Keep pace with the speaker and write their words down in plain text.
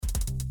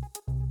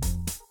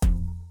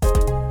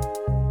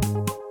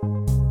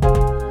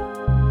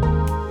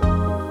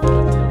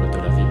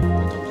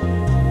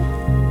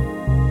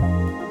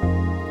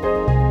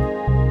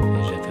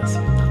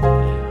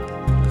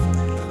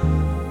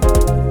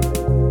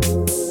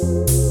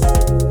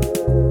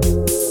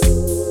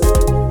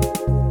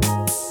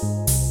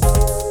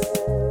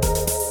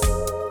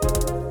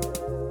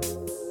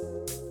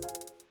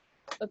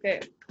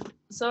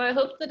So I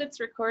hope that it's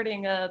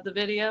recording the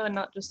video and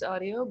not just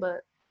audio,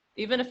 but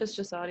even if it's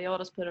just audio, I'll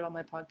just put it on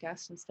my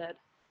podcast instead.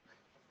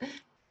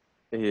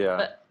 Yeah.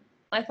 But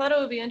I thought it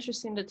would be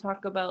interesting to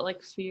talk about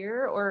like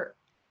fear or,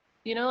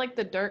 like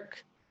the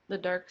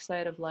dark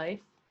side of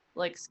life,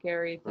 like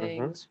scary Mm-hmm.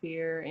 things,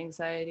 fear,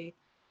 anxiety,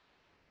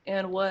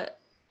 and what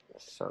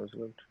Sounds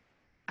good.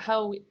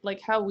 how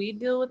we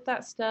deal with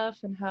that stuff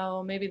and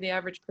how maybe the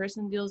average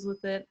person deals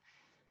with it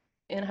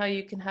and how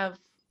you can have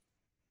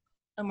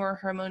a more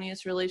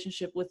harmonious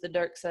relationship with the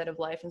dark side of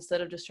life instead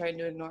of just trying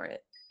to ignore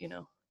it.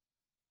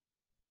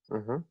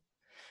 Mm-hmm.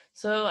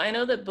 So I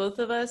know that both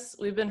of us,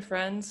 we've been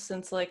friends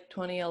since like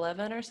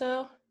 2011 or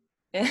so.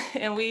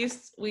 And we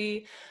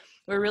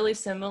were really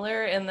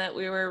similar in that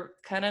we were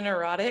kind of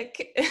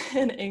neurotic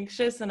and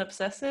anxious and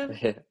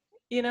obsessive,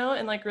 Yeah.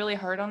 and like really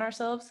hard on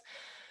ourselves.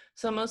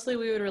 So mostly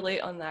we would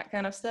relate on that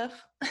kind of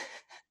stuff.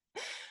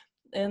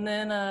 And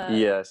then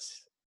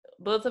Yes.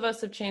 both of us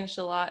have changed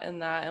a lot in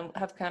that and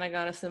have kind of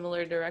gone a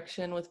similar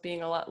direction with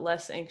being a lot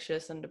less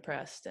anxious and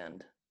depressed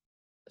and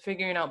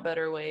figuring out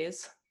better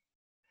ways.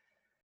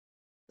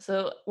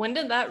 So when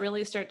did that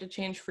really start to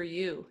change for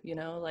you?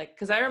 Like,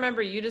 because I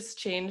remember you just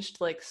changed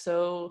like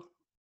so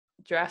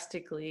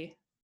drastically.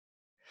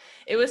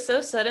 It was so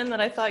sudden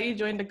that I thought you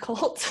joined a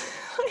cult.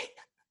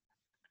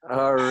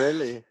 Oh,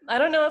 really? I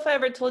don't know if I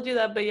ever told you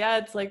that, but yeah,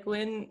 it's like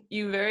when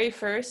you very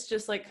first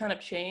just like kind of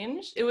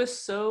changed, it was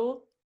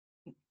so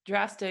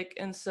drastic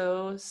and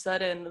so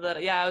sudden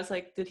that, yeah, I was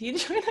like, did he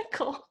join a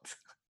cult?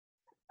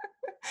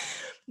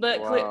 But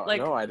Wow.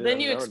 like No, I then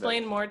didn't you know that.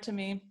 explained more to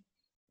me,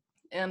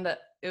 and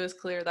it was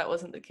clear that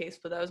wasn't the case,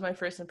 but that was my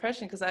first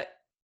impression because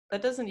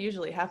that doesn't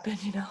usually happen.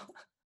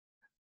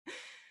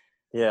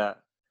 Yeah.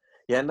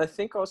 Yeah, and I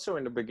think also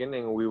in the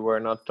beginning we were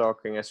not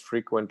talking as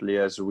frequently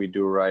as we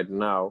do right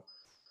now.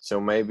 So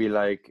maybe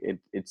like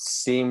it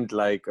seemed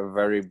like a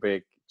very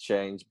big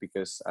change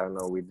because I don't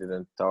know, we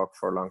didn't talk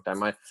for a long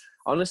time. I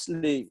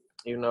honestly,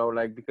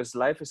 like because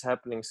life is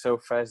happening so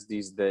fast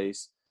these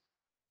days,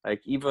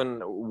 like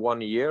even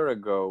 1 year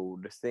ago,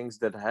 the things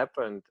that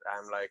happened,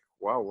 I'm like,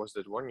 wow, was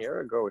that 1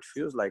 year ago? It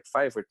feels like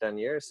 5 or 10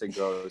 years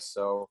ago.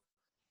 So,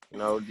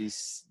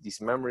 these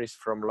memories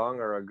from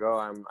longer ago,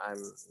 I'm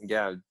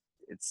yeah,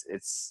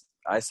 it's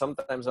I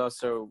sometimes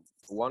also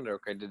wonder,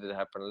 okay, did it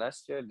happen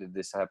last year? Did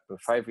this happen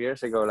 5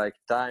 years ago? Like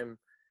time,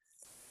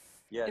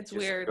 yeah, it It's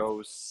just weird.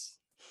 goes.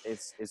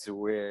 It's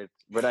weird,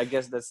 but I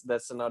guess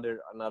that's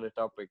another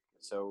topic.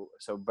 So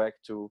back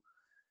to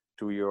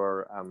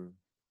your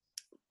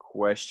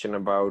question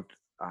about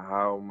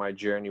how my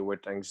journey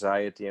with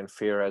anxiety and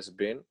fear has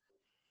been.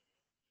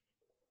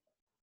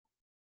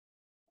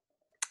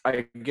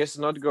 I guess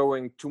not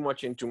going too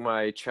much into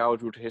my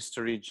childhood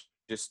history,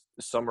 just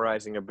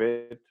summarizing a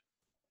bit.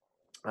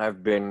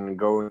 I've been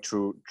going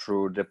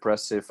through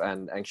depressive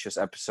and anxious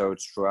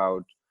episodes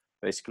throughout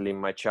basically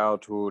my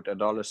childhood,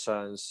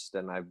 adolescence.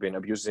 Then I've been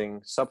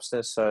abusing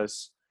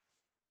substances,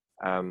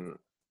 um,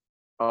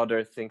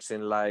 other things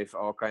in life,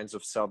 all kinds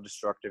of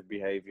self-destructive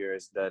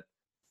behaviors that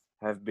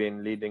have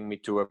been leading me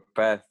to a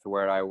path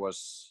where I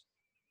was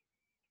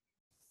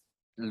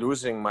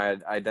losing my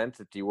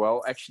identity.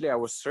 Well, actually I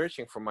was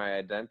searching for my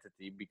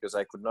identity because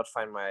I could not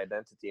find my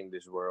identity in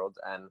this world,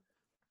 and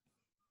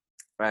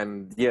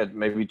yeah,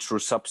 maybe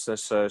through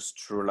substances,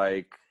 through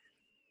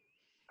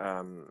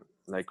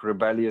like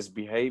rebellious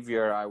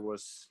behavior, I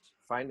was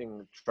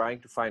trying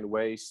to find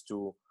ways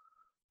to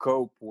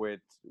cope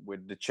with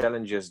the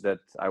challenges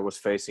that I was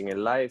facing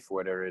in life,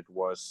 whether it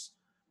was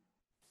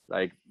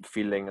like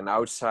feeling an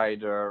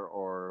outsider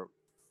or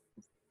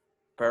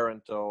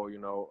parental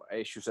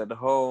issues at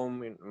home.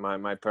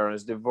 My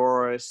parents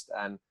divorced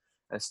and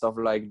stuff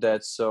like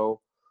that. So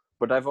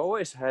but I've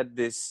always had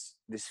this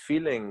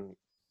feeling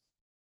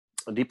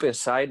deep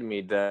inside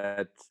me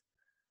that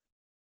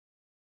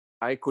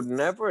I could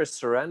never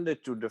surrender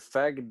to the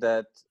fact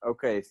that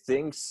okay,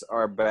 things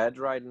are bad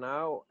right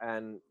now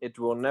and it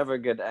will never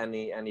get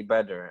any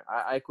better.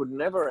 I could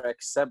never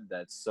accept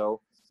that.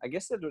 So I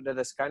guess that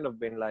has kind of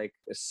been like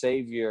a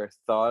savior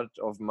thought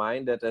of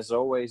mine that has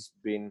always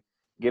been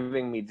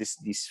giving me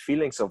these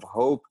feelings of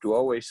hope to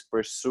always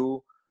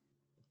pursue,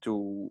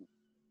 to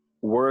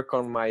work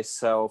on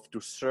myself,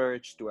 to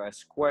search, to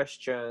ask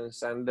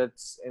questions, and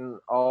that's in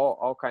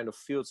all kind of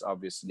fields,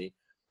 obviously.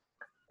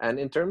 And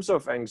in terms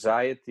of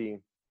anxiety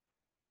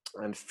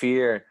and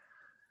fear,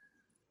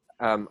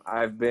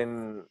 I've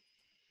been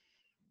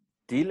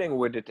dealing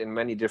with it in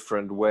many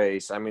different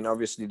ways. I mean,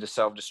 obviously the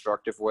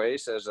self-destructive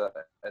ways,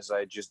 as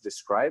I just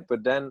described,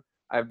 but then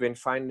I've been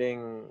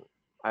finding,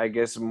 I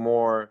guess,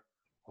 more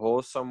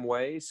wholesome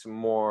ways,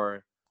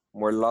 more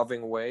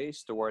loving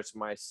ways towards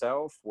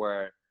myself,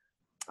 where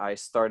I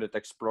started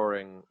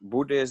exploring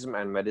Buddhism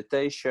and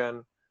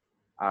meditation.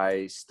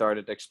 I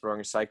started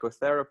exploring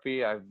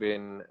psychotherapy. I've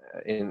been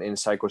in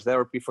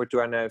psychotherapy for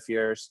 2.5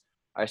 years.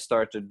 I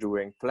started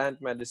doing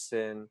plant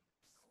medicine,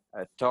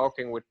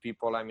 talking with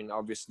people. I mean,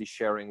 obviously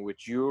sharing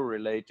with you,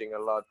 relating a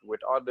lot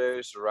with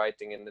others,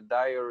 writing in the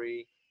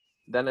diary.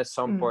 Then at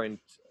some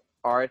point,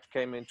 art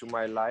came into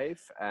my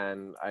life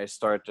and I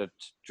started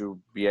to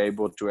be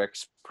able to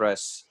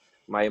express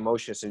my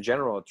emotions in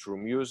general through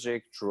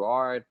music, through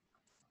art.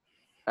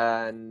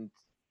 And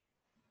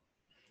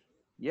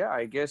yeah,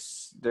 I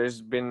guess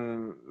there's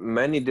been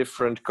many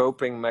different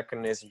coping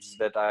mechanisms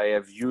that I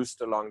have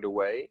used along the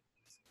way,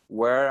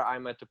 where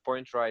I'm at the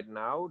point right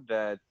now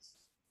that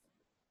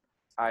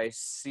I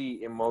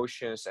see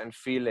emotions and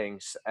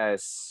feelings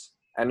as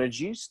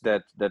energies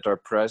that are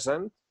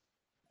present,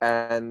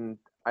 and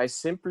I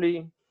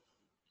simply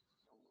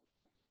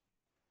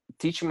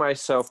teach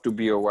myself to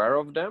be aware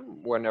of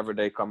them whenever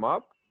they come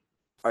up,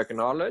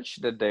 acknowledge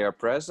that they are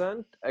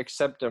present,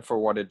 accept them for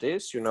what it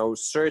is,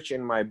 search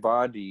in my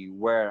body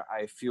where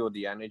I feel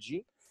the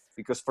energy.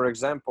 Because, for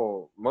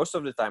example, most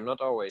of the time,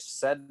 not always,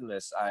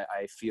 sadness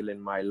I feel in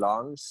my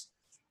lungs.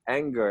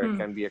 Anger Hmm.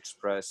 can be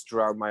expressed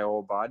throughout my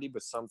whole body,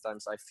 but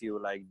sometimes I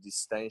feel like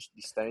these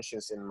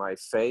tensions in my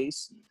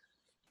face.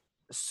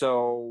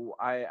 So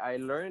I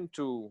learned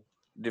to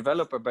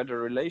develop a better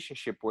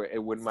relationship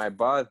with my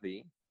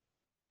body,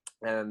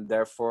 and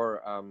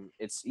therefore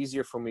it's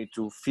easier for me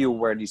to feel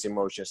where these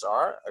emotions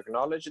are,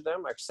 acknowledge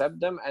them, accept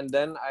them, and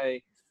then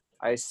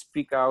I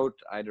speak out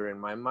either in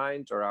my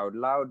mind or out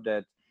loud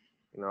that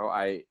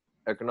I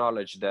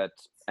acknowledge that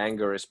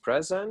anger is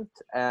present,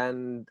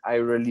 and I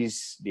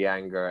release the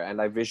anger,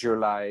 and I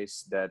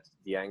visualize that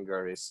the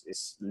anger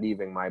is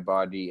leaving my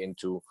body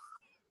into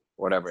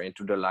whatever,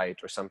 into the light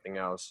or something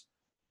else.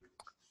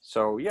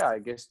 So yeah, I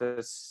guess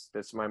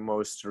that's my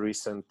most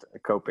recent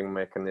coping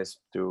mechanism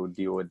to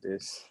deal with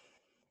this.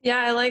 Yeah,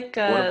 I like What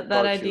that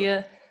about you?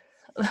 idea.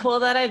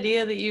 Well, that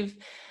idea that you've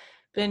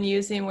been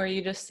using where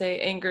you just say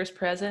anger's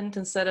present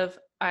instead of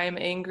I'm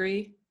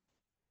angry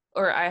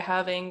or I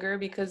have anger,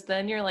 because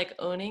then you're like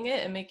owning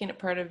it and making it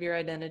part of your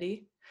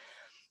identity.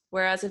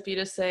 Whereas if you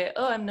just say,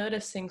 oh, I'm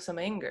noticing some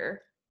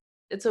anger,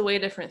 it's a way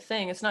different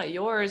thing. It's not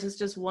yours, it's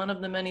just one of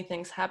the many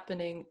things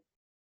happening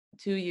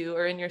to you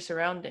or in your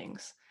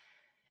surroundings.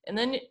 And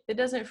then it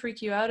doesn't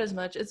freak you out as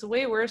much. It's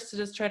way worse to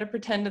just try to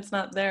pretend it's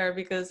not there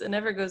because it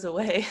never goes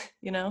away,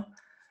 you know?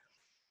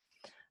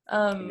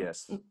 Um,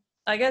 Yes.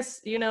 I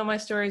guess, my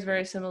story is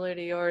very similar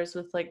to yours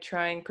with like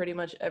trying pretty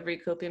much every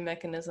coping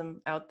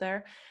mechanism out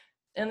there.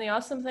 And the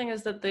awesome thing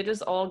is that they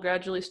just all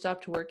gradually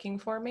stopped working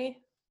for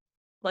me.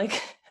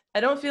 Like, I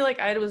don't feel like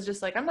I was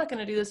just like, I'm not going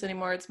to do this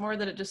anymore. It's more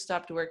that it just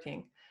stopped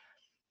working.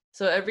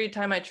 So every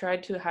time I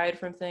tried to hide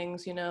from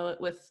things,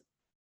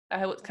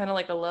 I was kind of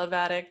like a love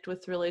addict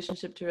with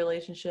relationship to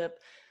relationship,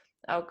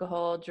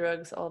 alcohol,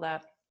 drugs, all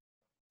that.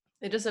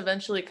 It just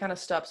eventually kind of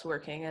stops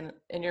working,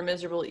 and you're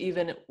miserable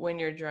even when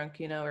you're drunk,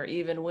 or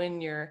even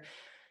when you're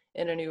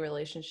in a new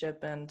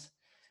relationship. And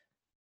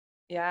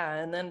yeah,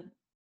 and then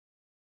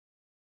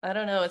I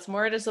don't know, it's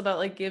more just about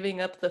like giving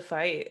up the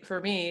fight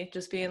for me,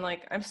 just being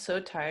like, I'm so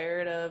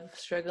tired of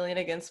struggling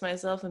against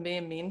myself and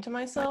being mean to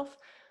myself.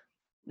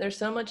 There's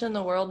so much in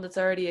the world that's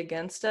already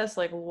against us.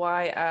 Like,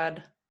 why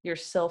add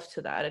yourself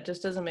to that? It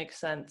just doesn't make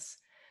sense.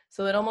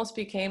 So it almost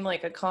became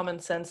like a common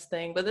sense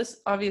thing. But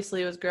this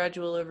obviously was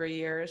gradual over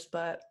years,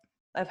 but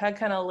I've had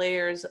kind of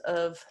layers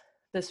of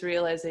this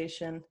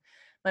realization.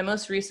 My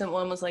most recent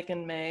one was like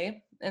in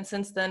May. And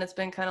since then, it's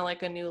been kind of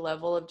like a new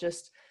level of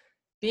just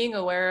being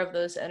aware of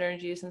those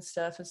energies and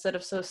stuff instead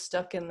of so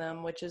stuck in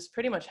them, which is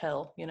pretty much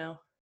hell.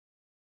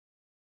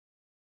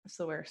 It's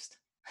the worst.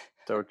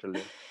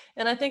 Totally.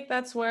 And I think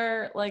that's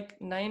where like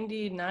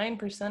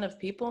 99% of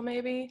people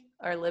maybe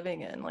are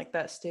living in, like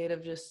that state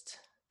of just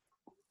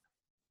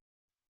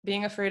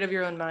being afraid of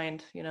your own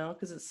mind,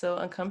 because it's so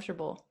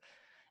uncomfortable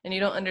and you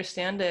don't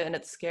understand it and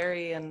it's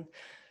scary. And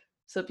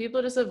so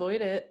people just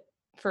avoid it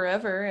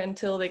forever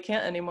until they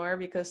can't anymore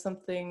because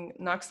something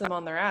knocks them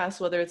on their ass,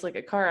 whether it's like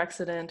a car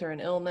accident or an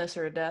illness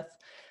or a death.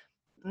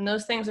 And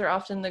those things are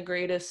often the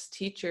greatest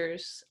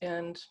teachers.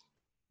 And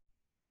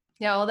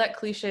yeah, all that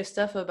cliche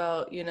stuff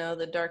about,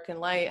 the dark and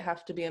light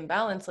have to be in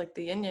balance, like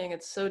the yin yang,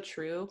 it's so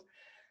true.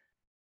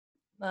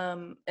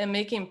 And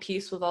making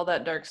peace with all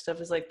that dark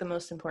stuff is like the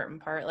most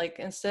important part. Like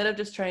instead of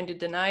just trying to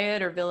deny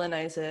it or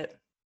villainize it,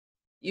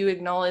 you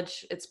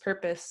acknowledge its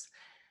purpose.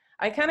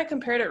 I kind of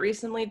compared it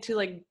recently to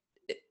like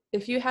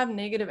if you have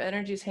negative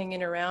energies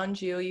hanging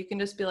around you, you can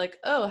just be like,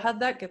 oh, how'd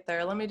that get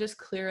there? Let me just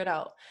clear it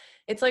out.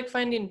 It's like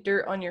finding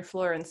dirt on your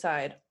floor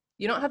inside.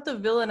 You don't have to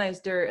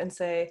villainize dirt and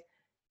say,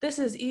 this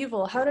is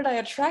evil. How did I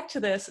attract to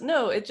this?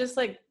 No, it just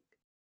like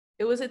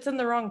it's in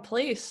the wrong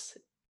place.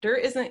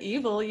 Dirt isn't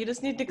evil. You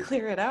just need to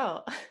clear it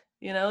out.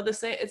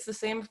 It's the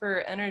same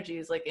for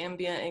energies like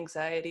ambient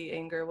anxiety,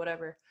 anger,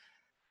 whatever.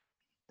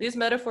 These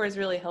metaphors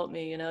really help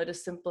me,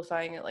 just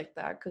simplifying it like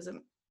that because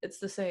it's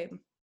the same.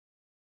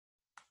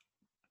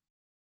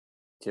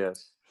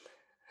 Yes.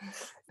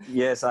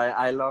 Yes,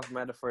 I love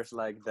metaphors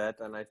like that,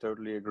 and I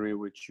totally agree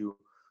with you.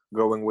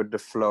 Going with the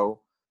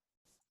flow.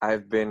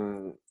 I've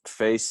been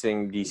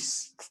facing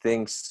these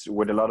things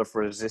with a lot of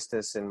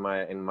resistance in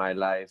my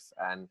life,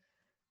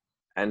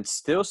 and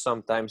still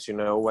sometimes,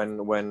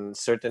 when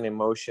certain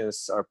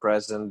emotions are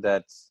present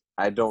that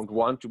I don't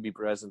want to be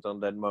present on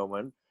that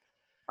moment,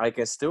 I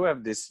can still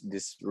have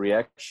this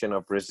reaction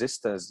of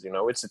resistance. You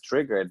know, it's a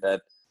trigger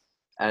that,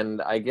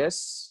 and I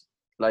guess,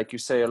 like you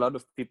say, a lot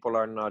of people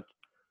are not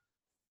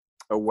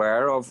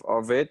aware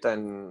of it,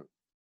 and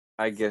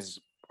I guess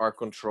are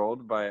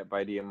controlled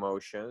by the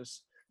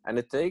emotions, and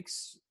it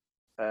takes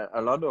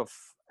a lot of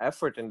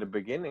effort in the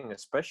beginning,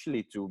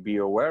 especially to be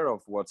aware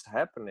of what's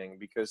happening,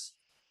 because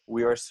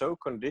we are so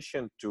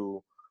conditioned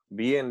to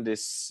be in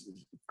this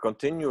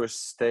continuous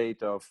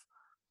state of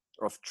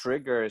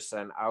triggers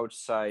and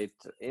outside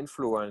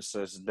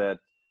influences that,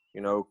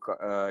 you know,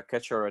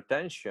 catch our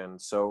attention.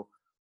 So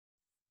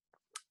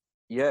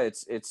yeah,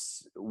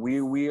 it's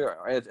we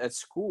are at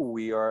school,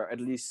 we are,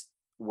 at least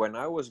when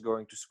I was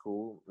going to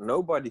school,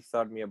 nobody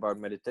taught me about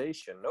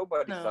meditation,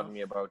 nobody taught No.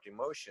 me about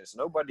emotions,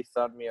 nobody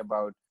taught me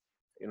about,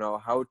 you know,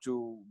 how to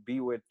be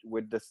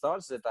with the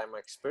thoughts that I'm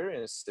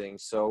experiencing.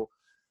 So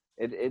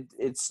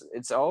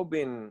it's all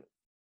been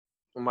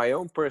my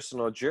own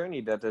personal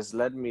journey that has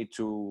led me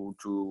to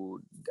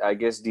I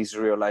guess these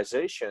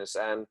realizations.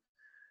 And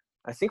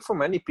I think for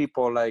many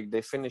people, like,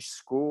 they finish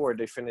school or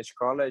they finish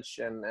college,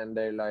 and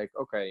they're like,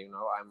 okay, you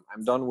know,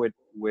 I'm done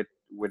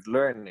with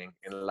learning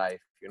in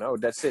life. You know,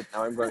 that's it.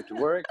 Now I'm going to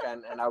work,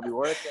 and I'll be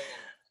working,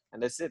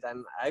 and that's it.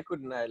 And I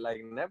couldn't,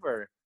 like,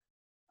 never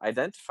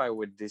identify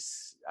with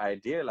this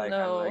idea. Like,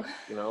 I'm No. like,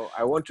 you know,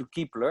 I want to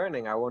keep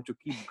learning. I want to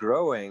keep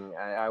growing.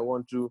 I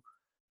want to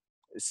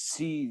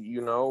see,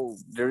 you know,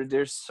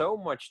 there's so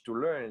much to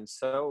learn.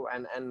 So,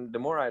 and the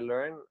more I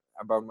learn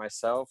about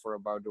myself or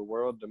about the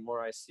world, the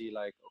more I see,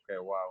 like, okay,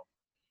 wow,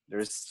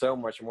 there's so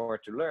much more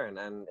to learn,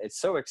 and it's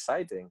so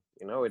exciting.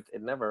 You know, it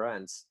never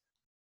ends.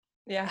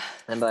 Yeah.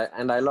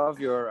 And I love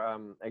your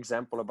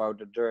example about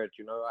the dirt.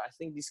 You know, I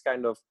think these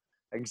kind of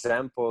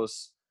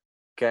examples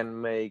can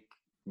make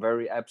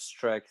very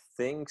abstract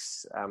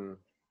things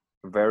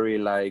very,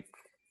 like,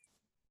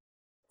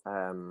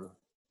 um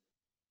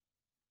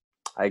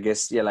I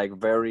guess, yeah, like,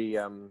 very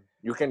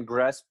you can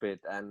grasp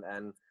it,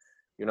 and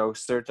you know,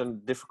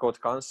 certain difficult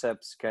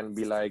concepts can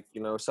be, like,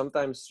 you know,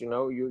 sometimes, you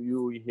know,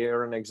 you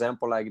hear an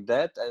example like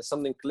that and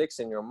something clicks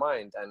in your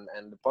mind,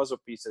 and the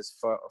puzzle pieces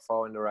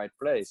fall in the right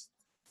place.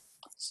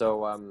 So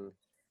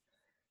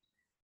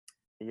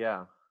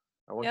yeah,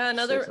 I wanted Yeah, to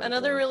say something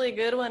another else. really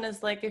good one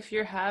is like if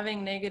you're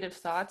having negative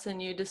thoughts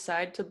and you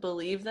decide to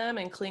believe them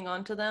and cling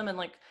on to them and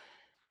like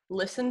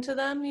listen to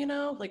them, you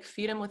know, like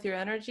feed them with your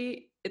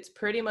energy, it's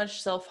pretty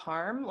much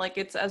self-harm. Like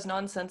it's as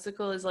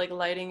nonsensical as like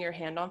lighting your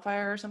hand on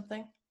fire or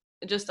something,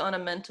 just on a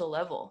mental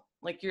level.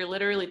 Like you're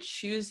literally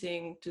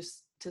choosing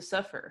to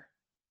suffer.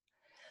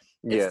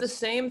 It's the Yes,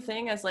 same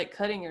thing as like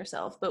cutting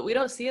yourself, but we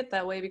don't see it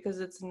that way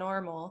because it's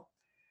normal.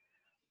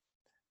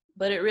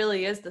 But it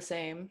really is the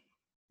same,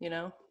 you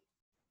know?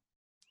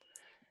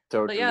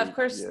 But yeah, of totally.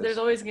 course, there's Yes.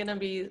 always going to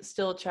be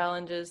still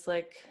challenges.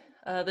 Like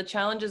the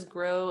challenges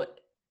grow,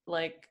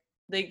 like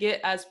they get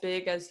as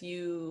big as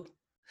you,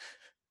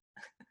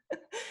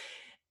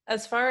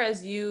 as far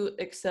as you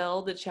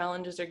excel, the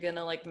challenges are going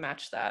to like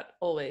match that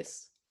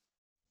always.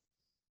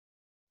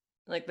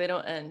 Like they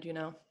don't end, you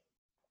know?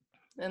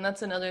 And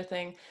that's another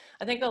thing.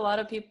 I think a lot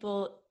of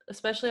people,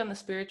 especially on the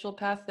spiritual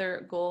path,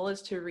 their goal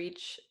is to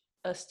reach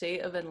a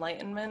state of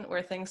enlightenment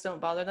where things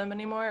don't bother them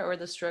anymore, or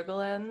the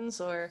struggle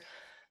ends, or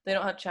they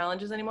don't have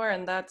challenges anymore.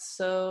 And that's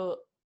so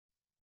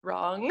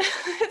wrong.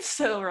 It's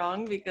so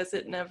wrong because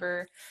it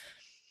never,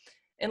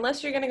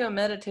 unless you're going to go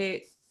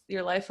meditate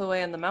your life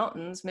away in the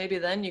mountains, maybe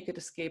then you could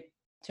escape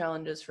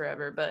challenges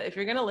forever. But if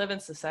you're going to live in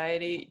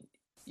society,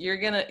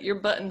 your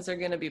buttons are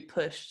going to be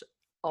pushed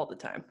all the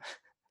time.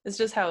 It's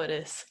just how it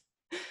is.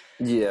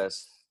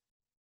 Yes.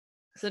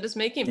 So just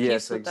making peace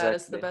Yes, with that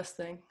is the exactly. best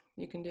thing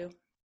you can do.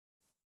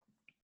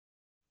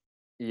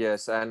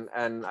 Yes,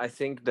 and I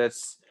think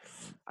that's,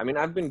 I mean,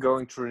 I've been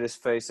going through this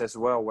phase as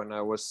well when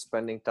I was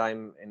spending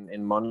time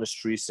in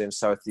monasteries in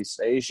Southeast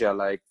Asia,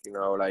 like, you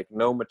know, like,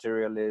 no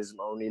materialism,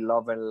 only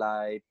love and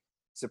light,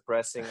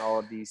 suppressing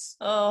all these,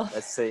 Oh,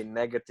 let's say,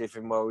 negative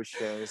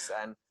emotions.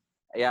 And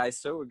yeah, I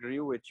so agree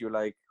with you.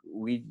 Like,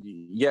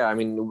 yeah, I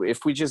mean,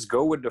 if we just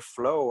go with the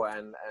flow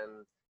and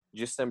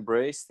just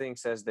embrace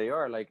things as they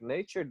are, like,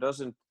 nature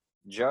doesn't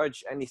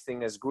judge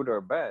anything as good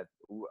or bad.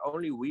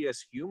 Only we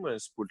as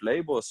humans put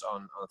labels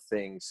on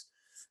things,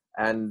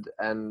 and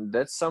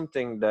that's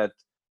something that,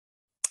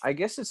 I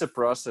guess, it's a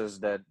process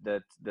that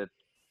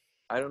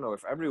I don't know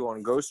if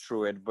everyone goes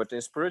through it, but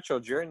in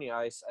spiritual journey,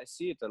 I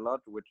see it a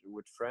lot with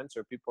friends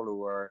or people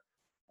who are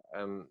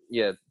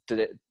yeah,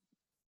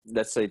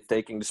 let's say,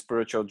 taking the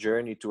spiritual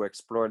journey to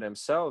explore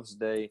themselves.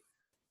 They,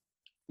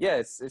 yeah,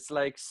 it's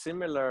like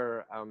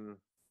similar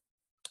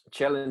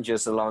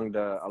challenges along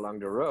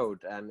the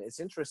road, and it's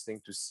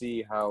interesting to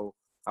see how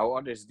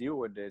others deal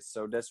with this.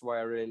 So that's why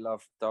I really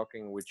love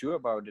talking with you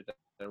about it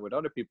and with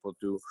other people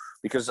too,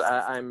 because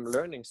I'm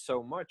learning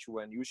so much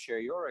when you share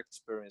your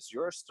experience,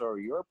 your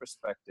story, your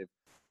perspective.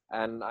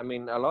 And I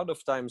mean, a lot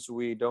of times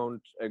we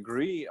don't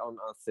agree on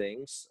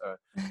things,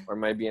 or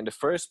maybe in the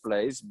first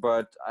place,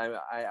 but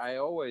I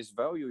always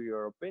value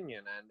your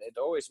opinion, and it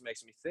always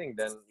makes me think.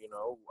 Then, you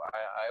know,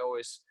 I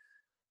always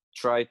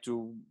try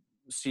to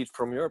see it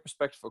from your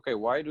perspective. Okay,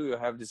 why do you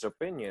have this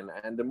opinion?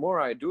 And the more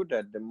I do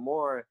that, the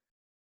more,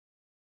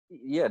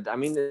 yeah, I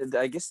mean,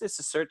 I guess there's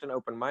a certain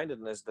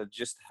open-mindedness that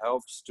just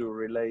helps to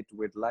relate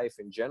with life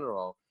in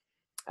general.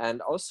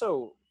 And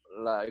also,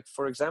 like,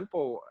 for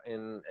example,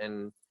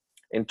 in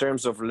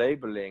terms of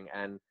labeling,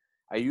 and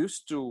I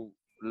used to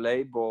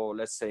label,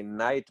 let's say,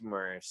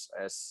 nightmares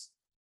as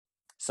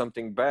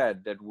something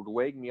bad that would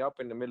wake me up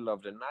in the middle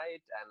of the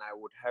night, and I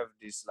would have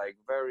this like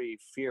very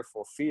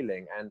fearful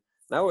feeling. And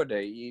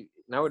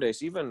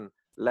nowadays, even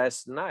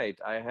last night,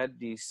 I had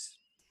these,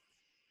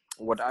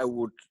 what I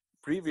would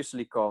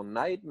previously call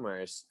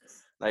nightmares.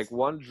 Like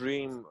one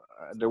dream,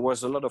 there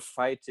was a lot of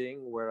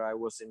fighting where I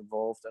was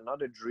involved.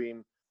 Another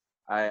dream,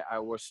 I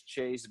was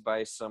chased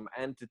by some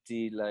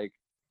entity, like,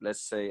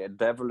 let's say, a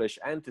devilish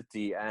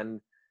entity.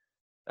 And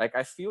like,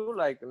 I feel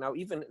like now,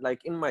 even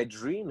like in my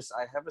dreams,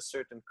 I have a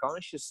certain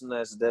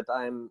consciousness that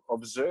I'm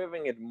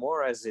observing it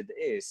more as it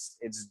is.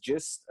 It's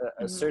just a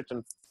Mm-hmm.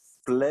 certain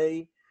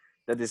play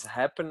that is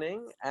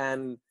happening.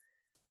 And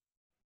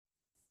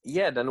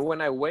yeah, then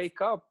when I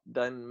wake up,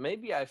 then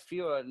maybe I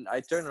feel, I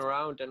turn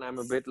around and I'm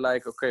a bit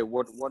like, okay,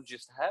 what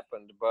just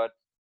happened? But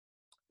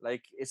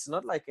like, it's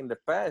not like in the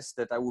past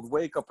that I would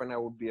wake up and I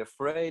would be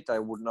afraid. I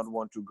would not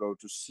want to go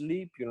to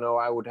sleep.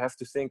 I would have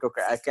to think,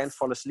 okay, I can't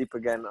fall asleep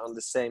again on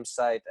the same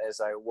side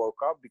as I woke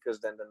up, because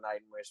then the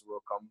nightmares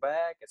will come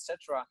back,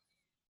 etc.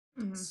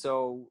 Mm-hmm.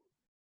 So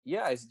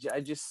yeah,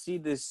 I just see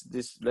this,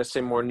 let's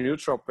say, more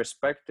neutral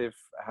perspective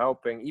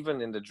helping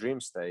even in the dream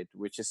state,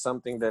 which is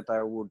something that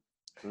I would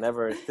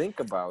never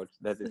think about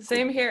that it could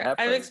Same here. I've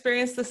happen.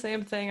 experienced the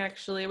same thing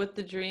actually with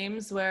the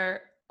dreams,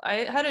 where I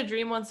had a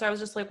dream once where I was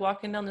just like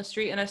walking down the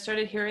street and I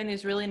started hearing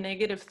these really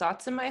negative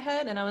thoughts in my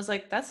head, and I was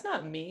like, that's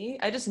not me.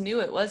 I just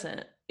knew it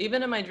wasn't.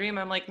 Even in my dream,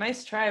 I'm like,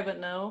 nice try, but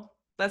no,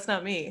 that's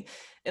not me.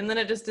 And then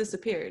it just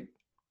disappeared.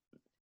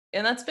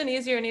 And that's been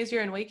easier and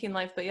easier in waking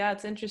life. But yeah,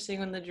 it's interesting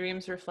when the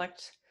dreams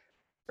reflect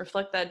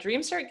that.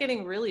 Dreams start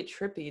getting really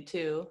trippy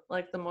too.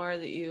 Like the more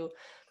that you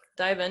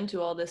dive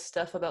into all this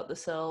stuff about the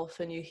self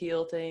and you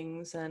heal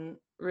things and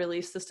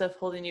release the stuff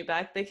holding you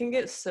back, they can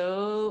get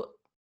so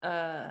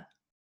uh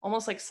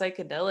almost like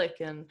psychedelic.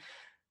 And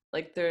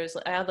like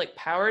I have like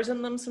powers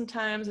in them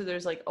sometimes, or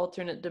there's like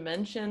alternate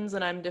dimensions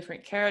and I'm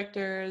different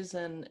characters,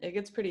 and it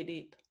gets pretty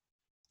deep.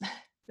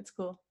 It's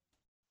cool.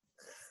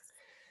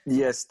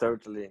 Yes,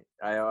 totally.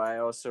 I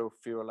also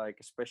feel like,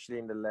 especially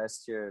in the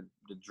last year,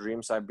 the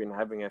dreams I've been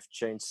having have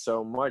changed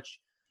so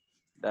much.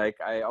 Like,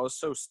 I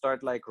also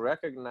start like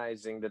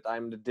recognizing that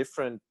I'm the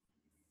different,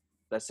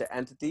 let's say,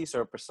 entities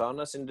or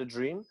personas in the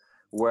dream,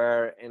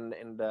 where in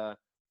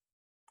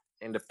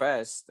the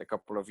past, a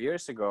couple of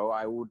years ago,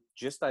 I would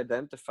just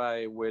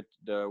identify with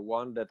the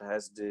one that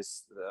has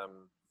this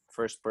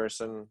first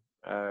person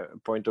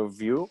point of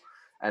view.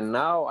 And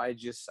now I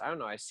don't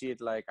know, I see it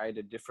like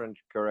either different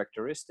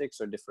characteristics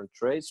or different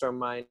traits are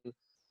mine.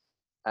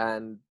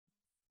 And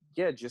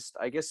yeah, just,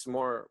 I guess,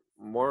 more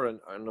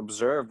an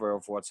observer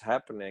of what's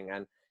happening.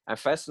 And I'm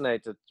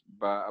fascinated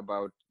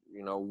about,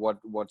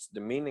 what's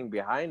the meaning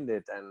behind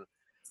it, and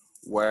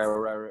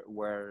where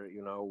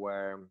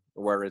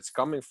it's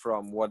coming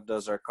from. What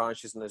does our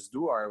consciousness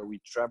do? Are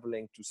we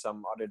traveling to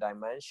some other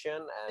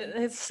dimension,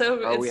 and It's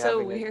so are it's we so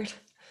having a, weird.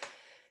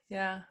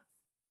 Yeah.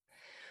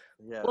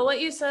 yeah. Well, what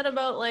you said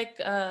about like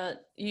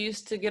you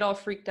used to get all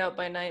freaked out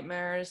by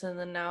nightmares and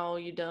then now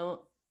you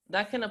don't,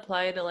 that can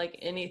apply to like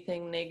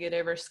anything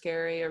negative or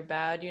scary or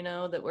bad,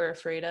 that we're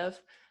afraid of.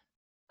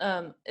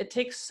 It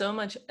takes so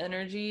much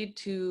energy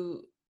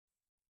to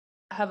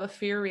have a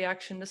fear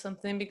reaction to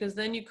something, because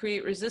then you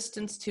create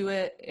resistance to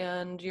it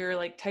and you're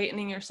like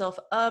tightening yourself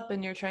up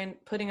and you're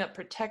putting up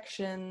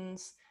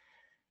protections,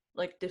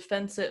 like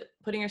defensive,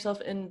 putting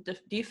yourself in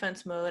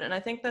defense mode. And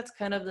I think that's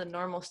kind of the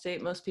normal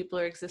state most people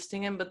are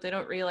existing in, but they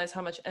don't realize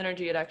how much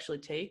energy it actually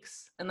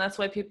takes. And that's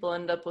why people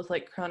end up with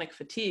like chronic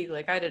fatigue,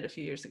 like I did a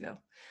few years ago.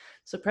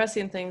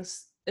 Suppressing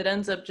things, it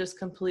ends up just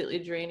completely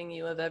draining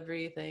you of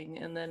everything.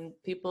 And then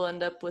people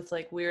end up with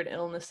like weird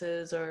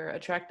illnesses or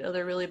attract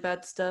other really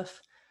bad stuff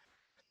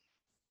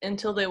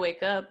until they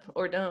wake up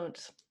or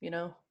don't.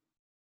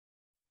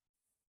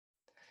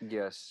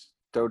 Yes,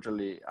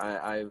 totally.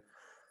 I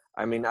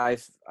mean,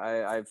 I've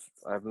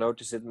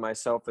noticed it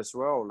myself as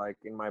well, like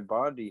in my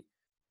body.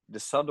 The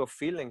subtle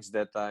feelings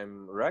that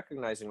I'm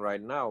recognizing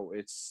right now,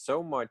 it's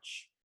so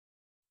much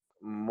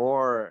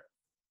more,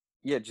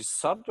 yeah,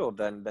 just subtle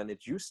than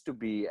it used to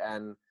be.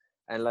 And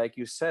like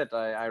you said,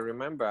 I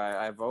remember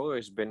I've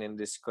always been in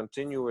this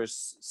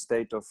continuous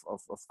state of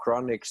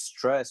chronic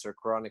stress or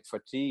chronic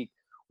fatigue,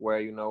 where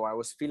I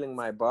was feeling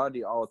my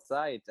body all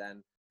tight,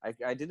 and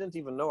I didn't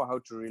even know how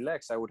to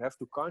relax. I would have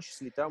to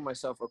consciously tell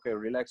myself, okay,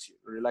 relax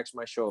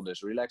my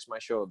shoulders, relax my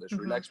shoulders,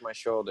 Mm-hmm. relax my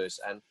shoulders.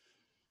 And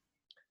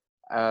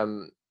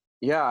um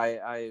yeah,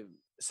 I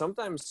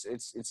sometimes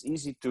it's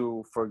easy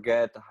to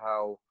forget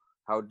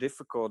how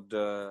difficult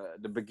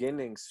the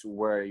beginnings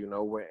were,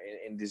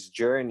 in this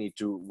journey,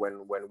 to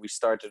when we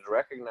started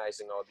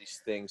recognizing all these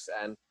things.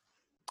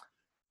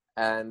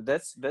 And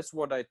that's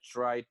what I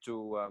try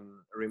to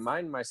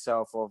remind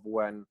myself of,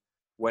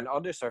 when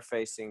others are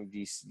facing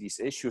these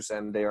issues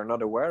and they are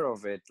not aware of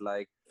it,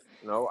 like,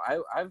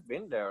 I've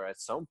been there at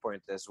some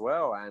point as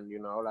well, and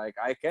like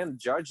I can't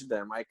judge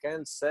them. I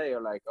can't say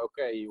like,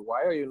 okay,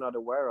 why are you not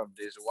aware of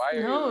this? Why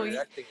are you No,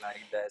 reacting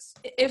like this?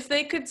 if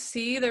they could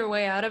see their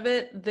way out of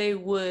it, they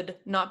would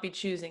not be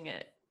choosing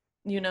it,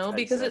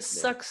 because it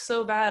Exactly. sucks so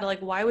bad.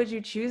 Like, why would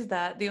you choose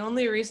that? The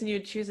only reason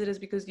you'd choose it is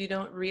because you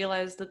don't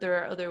realize that there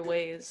are other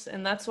ways.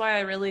 And that's why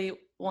I really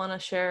want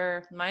to share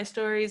my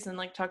stories and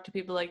like talk to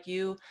people like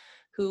you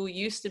who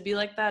used to be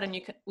like that, and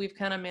we've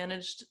kind of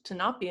managed to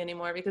not be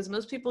anymore, because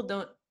most people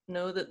don't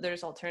know that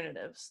there's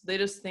alternatives. They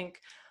just think,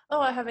 oh,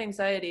 I have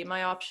anxiety,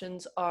 my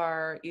options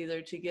are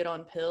either to get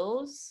on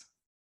pills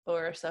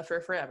or suffer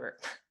forever.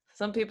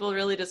 Some people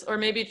really just, or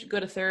maybe go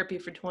to therapy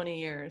for 20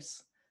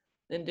 years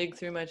and dig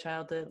through my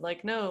childhood.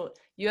 Like, no,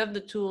 you have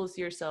the tools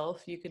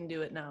yourself. You can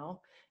do it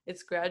now.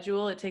 It's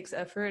gradual, it takes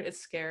effort, it's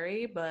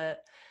scary,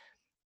 but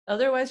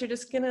otherwise you're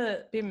just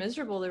gonna be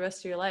miserable the rest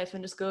of your life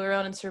and just go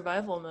around in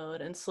survival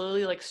mode and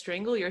slowly like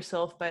strangle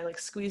yourself by like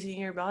squeezing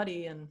your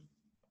body. And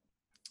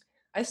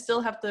I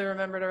still have to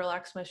remember to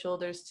relax my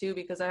shoulders too,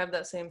 because I have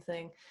that same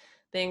thing,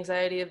 the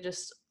anxiety of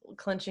just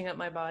clenching up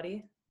my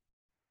body.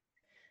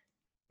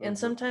 And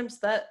Hmm. sometimes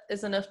that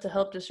is enough to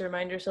help just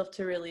remind yourself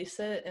to release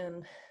it.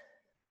 And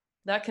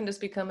that can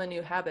just become a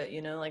new habit,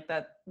 like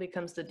that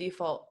becomes the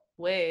default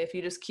way if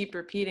you just keep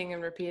repeating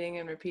and repeating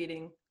and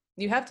repeating.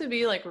 You have to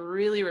be like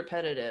really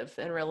repetitive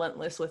and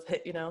relentless with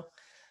it,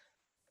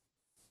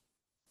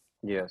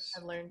 Yes.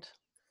 I've learned.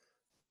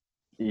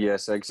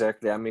 Yes,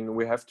 exactly. I mean,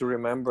 we have to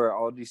remember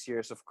all these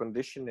years of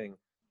conditioning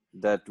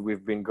that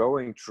we've been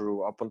going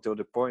through up until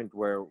the point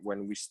where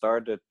when we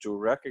started to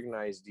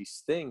recognize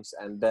these things,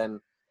 and then,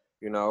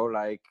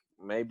 like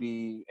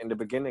maybe in the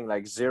beginning,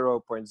 like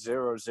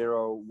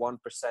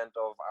 0.001%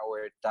 of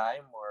our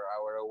time or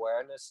our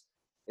awareness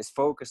is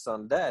focused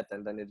on that,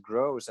 and then it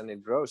grows and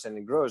it grows and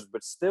it grows.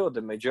 But still,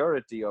 the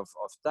majority of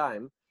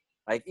time,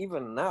 like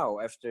even now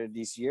after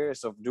these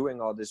years of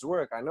doing all this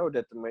work, I know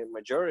that the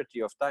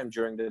majority of time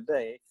during the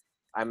day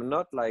I'm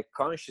not like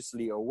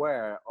consciously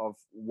aware of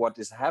what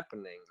is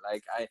happening.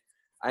 Like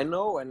I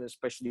know, and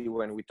especially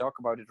when we talk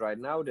about it right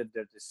now, that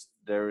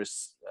there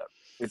is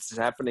it's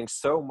happening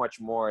so much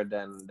more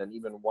than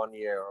even 1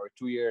 year or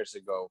 2 years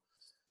ago.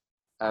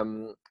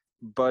 um,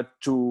 but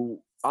to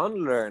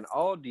unlearn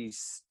all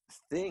these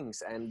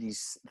things and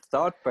these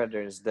thought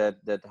patterns that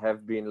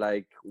have been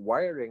like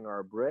wiring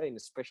our brain,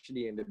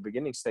 especially in the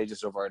beginning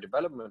stages of our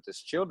development as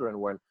children,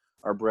 when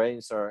our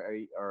brains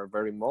are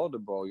very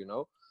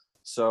moldable,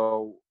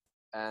 so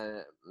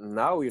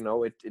now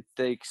it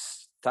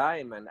takes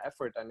time and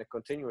effort and a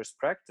continuous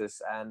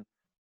practice. And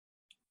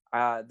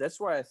that's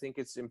why I think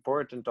it's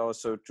important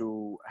also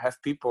to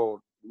have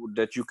people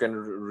that you can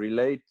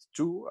relate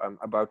to,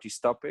 about these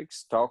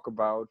topics, talk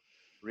about,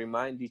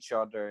 remind each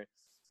other,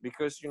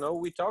 because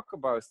we talk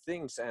about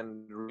things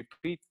and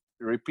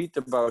repeat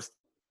about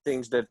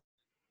things that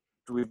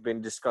we've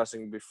been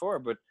discussing before,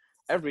 but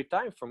every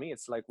time for me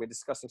it's like we're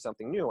discussing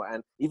something new.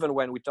 And even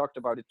when we talked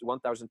about it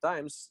 1000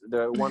 times,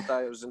 the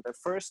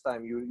 1001st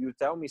time you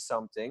tell me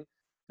something,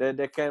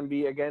 there can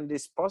be again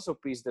this puzzle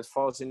piece that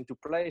falls into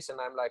place,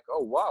 and I'm like,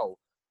 oh wow,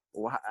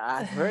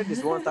 I've heard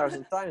this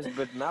 1000 times,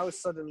 but now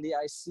suddenly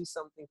I see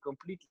something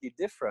completely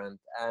different.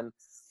 And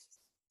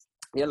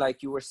yeah,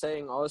 like you were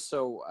saying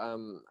also,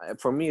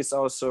 for me it's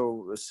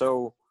also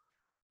so,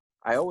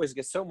 I always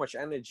get so much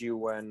energy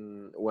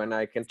when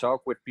I can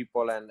talk with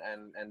people,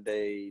 and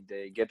they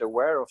get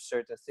aware of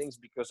certain things,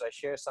 because I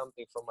share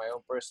something from my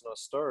own personal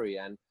story.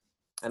 And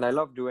I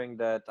love doing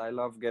that. I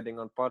love getting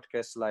on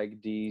podcasts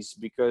like these,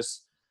 because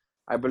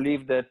I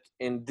believe that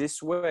in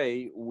this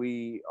way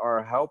we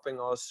are helping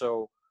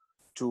also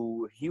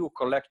to heal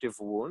collective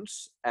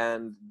wounds,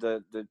 and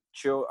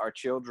our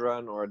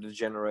children or the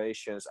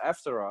generations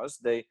after us,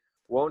 they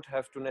won't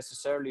have to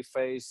necessarily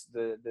face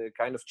the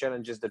kind of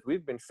challenges that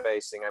we've been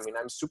facing. I mean,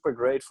 I'm super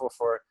grateful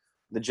for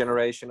the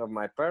generation of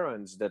my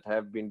parents that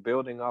have been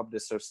building up the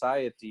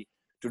society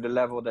to the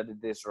level that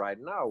it is right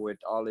now, with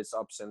all its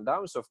ups and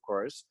downs, of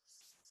course,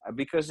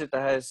 because it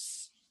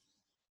has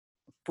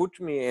put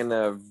me in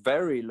a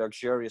very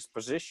luxurious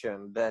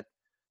position that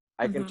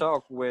I can Hmm.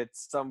 talk with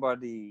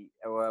somebody,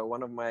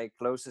 one of my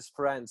closest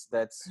friends,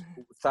 that's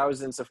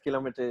thousands of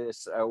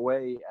kilometers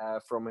away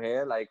from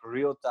here, like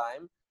real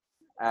time.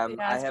 Yeah,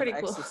 I it's have pretty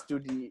cool. access to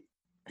the,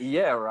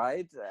 yeah,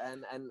 right,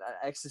 and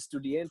access to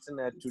the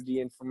internet, to the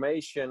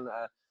information.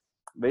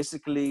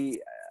 Basically,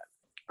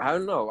 I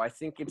don't know. I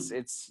think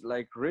it's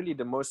like really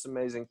the most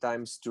amazing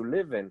times to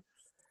live in,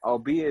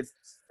 albeit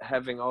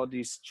having all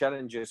these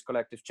challenges,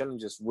 collective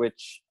challenges,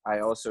 which I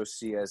also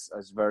see as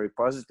very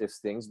positive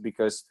things,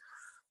 because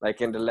like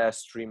in the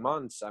last 3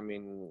 months, I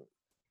mean,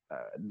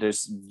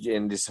 there's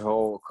in this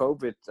whole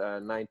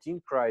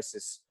COVID-19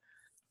 crisis,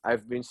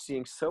 I've been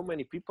seeing so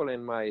many people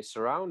in my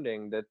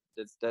surrounding that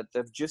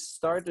have just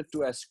started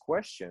to ask Hmm.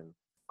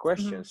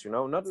 questions,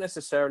 not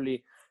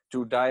necessarily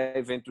to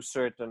dive into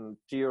certain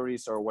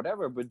theories or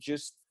whatever, but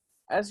just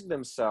ask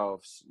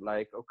themselves,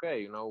 like,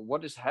 okay, you know,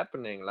 what is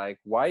happening? Like,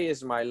 why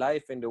is my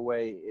life in the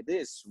way it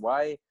is?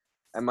 Why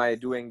am I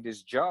doing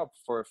this job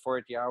for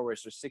 40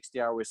 hours or 60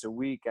 hours a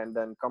week, and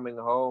then coming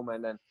home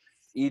and then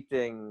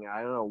eating,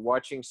 I don't know,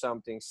 watching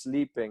something,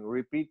 sleeping,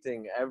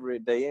 repeating every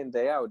day in,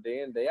 day out,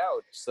 day in, day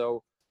out.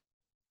 So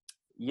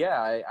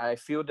yeah, I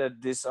feel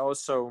that this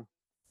also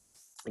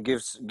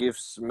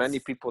gives many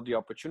people the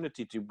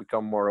opportunity to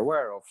become more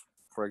aware of,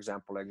 for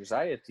example,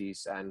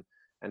 anxieties and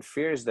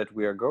fears that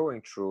we are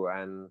going through.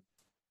 And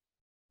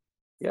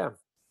yeah,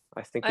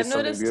 I think I've it's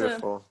something noticed a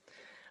beautiful.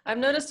 I've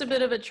noticed a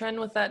bit of a trend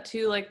with that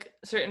too. Like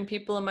certain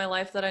people in my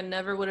life that I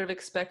never would have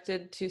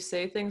expected to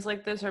say things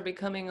like this are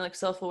becoming like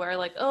self-aware.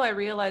 Like, oh, I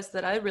realized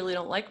that I really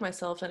don't like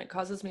myself and it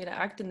causes me to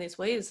act in these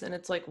ways. And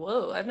it's like,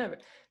 whoa, I've never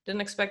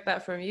didn't expect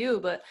that from you.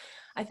 But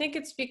I think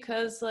it's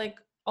because like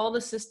all the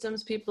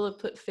systems people have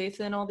put faith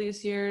in all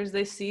these years,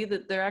 they see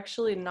that they're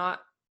actually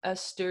not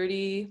as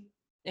sturdy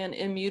and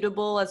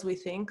immutable as we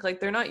think. Like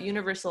they're not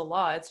universal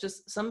law. It's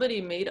just somebody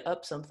made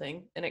up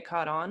something and it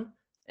caught on,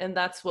 and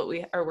that's what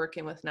we are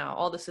working with now,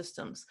 all the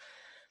systems.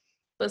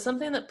 But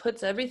something that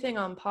puts everything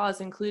on pause,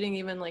 including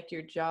even like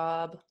your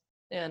job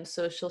and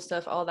social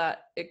stuff, all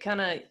that, it kind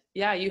of,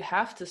 yeah, you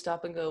have to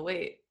stop and go,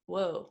 wait,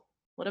 whoa,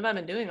 what have I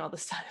been doing all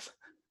this time?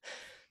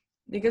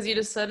 Because you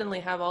just suddenly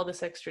have all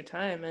this extra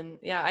time. And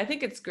yeah, I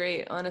think it's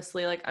great,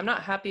 honestly. Like, I'm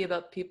not happy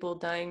about people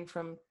dying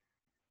from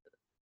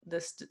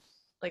this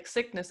like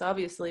sickness,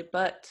 obviously,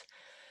 but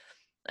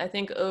I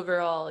think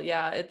overall,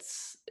 yeah,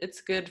 it's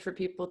good for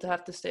people to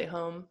have to stay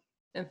home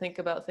and think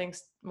about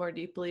things more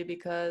deeply,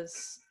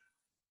 because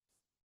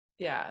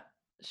yeah,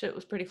 shit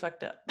was pretty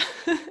fucked up.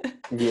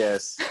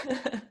 Yes.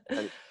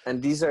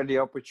 And these are the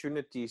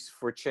opportunities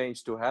for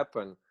change to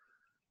happen,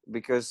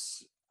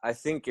 because I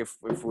think if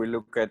we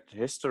look at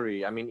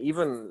history, I mean,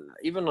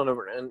 even on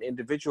an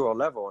individual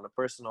level, on a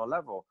personal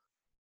level,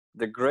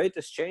 the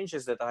greatest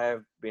changes that I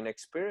have been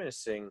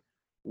experiencing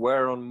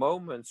were on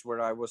moments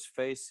where I was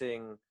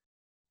facing,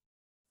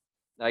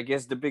 I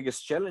guess, the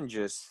biggest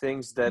challenges,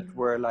 things that Mhm.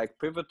 were like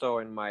pivotal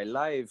in my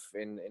life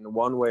in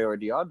one way or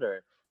the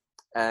other.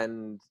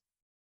 And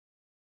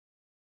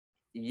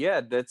yeah,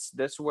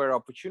 that's where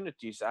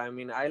opportunities, I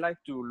mean, I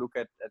like to look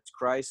at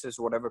crisis,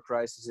 whatever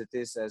crisis it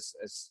is,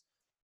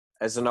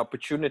 as an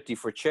opportunity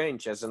for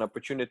change, as an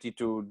opportunity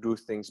to do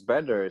things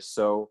better.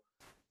 So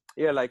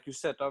yeah, like you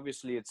said,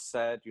 obviously it's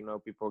sad, you know,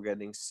 people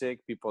getting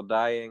sick, people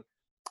dying,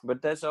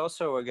 but that's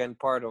also again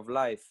part of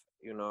life,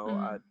 you know.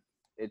 Mhm.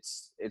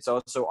 It's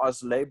also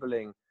us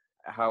labeling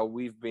how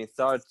we've been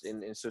taught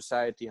in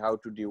society how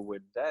to deal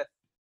with death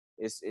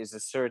is a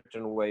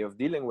certain way of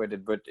dealing with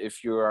it. But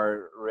if you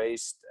are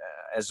raised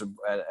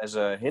as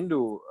a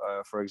Hindu,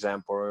 for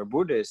example, or a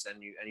Buddhist,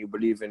 and you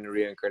believe in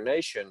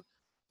reincarnation,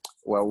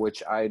 well,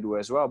 which I do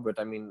as well, but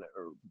I mean,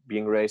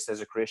 being raised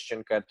as a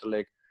Christian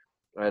Catholic,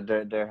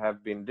 there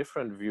have been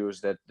different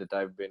views that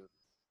I've been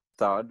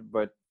taught.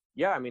 But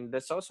yeah, I mean,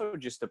 that's also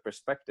just a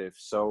perspective.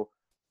 So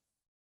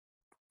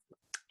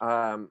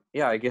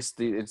yeah, I guess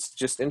it's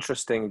just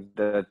interesting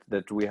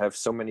that we have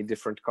so many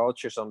different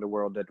cultures on the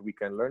world that we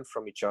can learn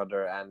from each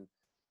other.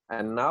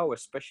 And now,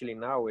 especially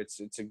now,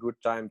 it's a good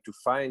time to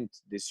find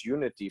this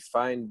unity,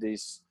 find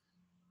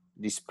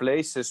these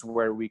places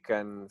where we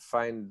can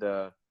find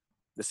the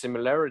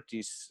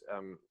similarities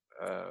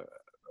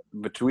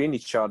between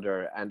each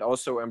other, and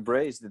also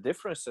embrace the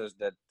differences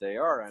that they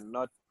are, and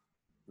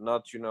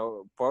not, you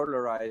know,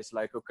 polarize,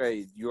 like,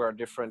 okay, you are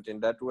different in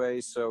that way,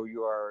 so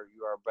you are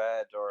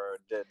bad, or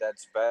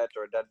that's bad,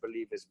 or that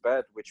belief is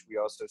bad, which we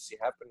also see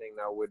happening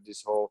now with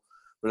this whole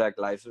Black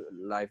Life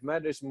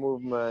Matters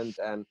movement.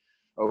 And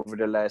over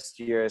the last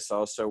years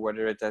also,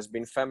 whether it has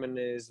been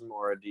feminism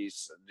or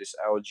this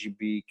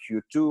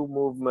LGBTQ2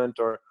 movement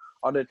or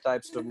other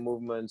types of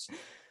movements,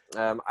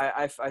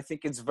 I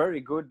think it's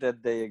very good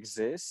that they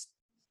exist,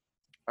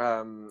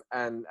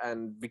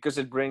 and because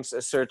it brings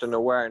a certain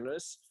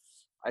awareness.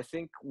 I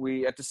think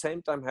we at the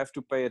same time have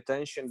to pay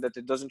attention that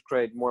it doesn't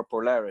create more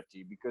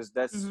polarity, because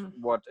that's Mhm.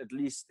 what, at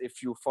least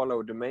if you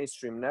follow the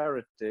mainstream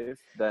narrative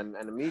then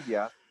and the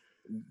media,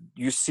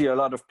 you see a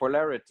lot of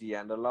polarity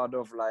and a lot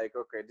of like,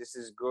 okay, this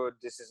is good,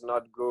 this is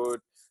not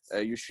good,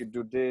 you should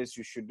do this,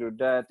 you should do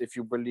that, if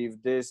you believe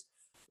this.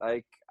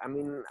 Like, I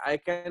mean, I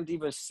can't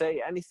even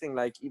say anything.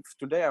 Like, if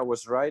today I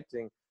was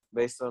writing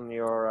based on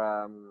your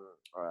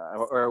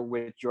or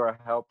with your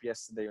help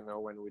yesterday, you know,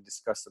 when we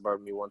discussed about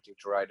me wanting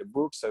to write a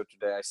book, so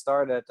today I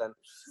started, and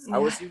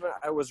Yeah.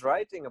 I was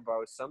writing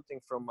about something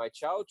from my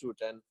childhood,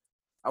 and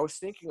I was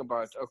thinking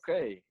about,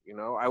 okay, you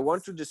know, I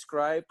want to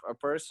describe a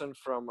person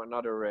from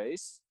another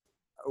race.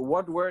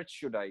 What word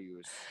should I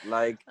use?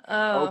 Like,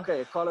 Oh,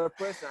 okay, a colored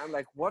person. I'm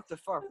like, what the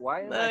fuck?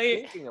 Why am I no,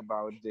 thinking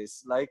about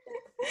this? Like,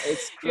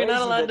 it's you're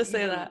not crazy allowed that to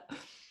say even. that.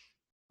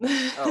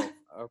 Oh,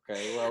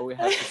 okay. Well, we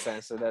have to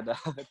censor that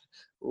out.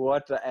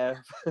 What the f?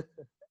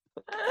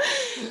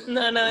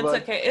 No, no, it's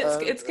But okay.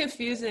 It's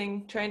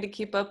confusing trying to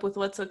keep up with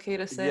what's okay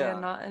to say and yeah,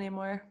 not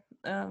anymore.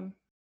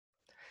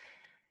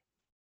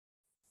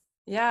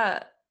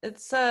 Yeah,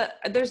 It's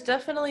there's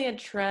definitely a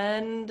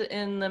trend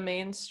in the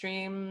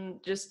mainstream,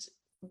 just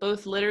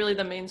both literally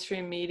the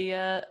mainstream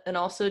media and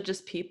also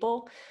just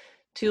people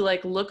to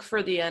like look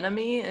for the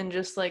enemy and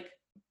just like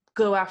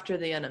go after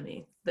the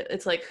enemy.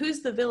 It's like,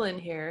 who's the villain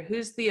here?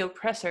 Who's the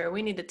oppressor?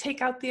 We need to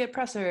take out the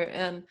oppressor.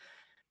 And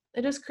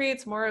it just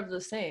creates more of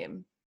the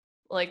same.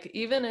 Like,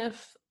 even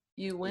if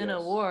you win a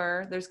Yes.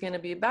 war, there's going to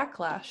be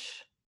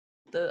backlash.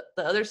 The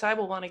other side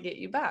will want to get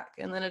you back.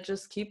 And then it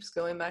just keeps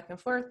going back and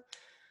forth.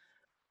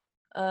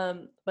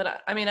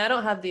 But I mean, I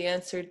don't have the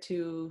answer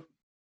to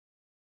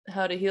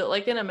how to heal.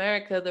 Like in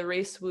America, the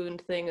race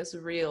wound thing is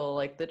real.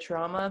 Like the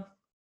trauma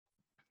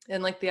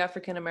and like the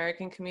African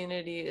American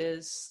community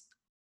is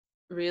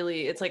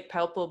really, it's like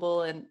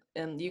palpable,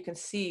 and you can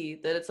see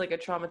that it's like a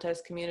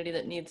traumatized community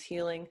that needs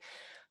healing.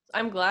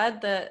 I'm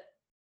glad that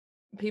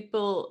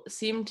people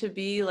seem to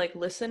be like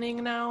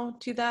listening now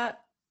to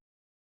that,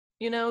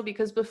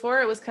 because before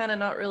it was kind of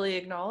not really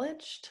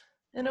acknowledged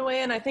in a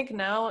way. And I think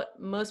now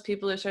most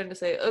people are starting to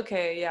say,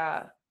 okay,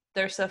 yeah,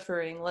 they're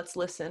suffering, let's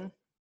listen.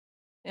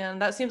 And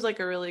that seems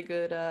like a really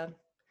good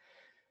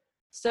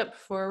step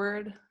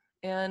forward.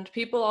 And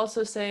people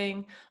also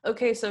saying,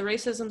 okay, so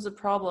racism's a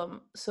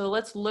problem, so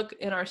let's look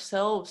in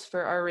ourselves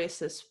for our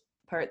racist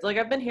parts. Like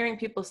I've been hearing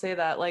people say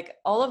that, like,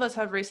 all of us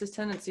have racist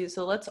tendencies,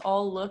 so let's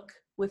all look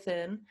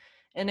within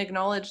and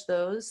acknowledge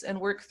those and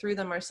work through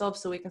them ourselves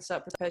so we can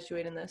stop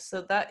perpetuating this.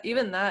 So that,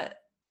 even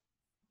that,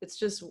 it's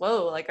just,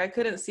 whoa, like I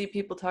couldn't see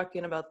people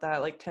talking about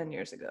that like 10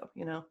 years ago.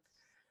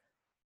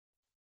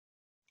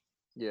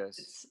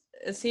 Yes.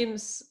 It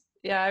seems,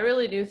 yeah, I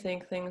really do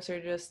think things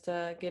are just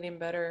getting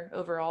better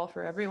overall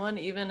for everyone,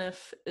 even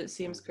if it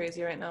seems Mhm.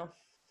 crazy right now.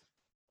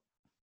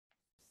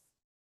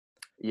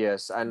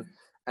 Yes, and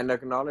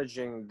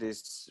acknowledging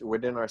this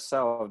within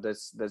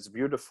ourselves, that's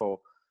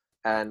beautiful.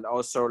 And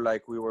also,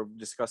 like we were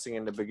discussing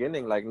in the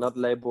beginning, like not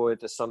label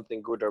it as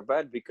something good or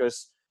bad,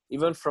 because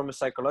even from a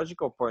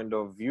psychological point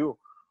of view,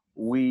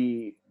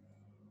 we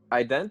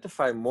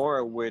identify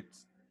more with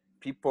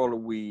people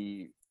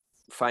we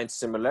find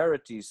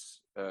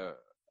similarities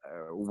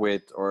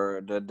with,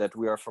 or that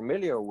we are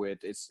familiar with.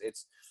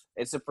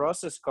 It's a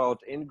process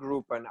called in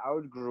group and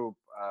out group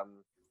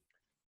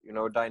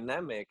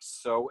dynamics.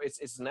 So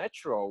it's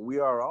natural. We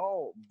are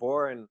all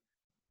born,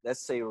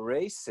 let's say,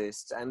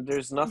 racist, and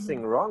there's Mm-hmm.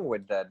 nothing wrong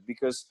with that,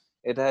 because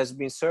it has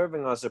been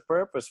serving us a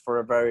purpose for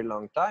a very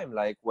long time.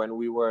 Like when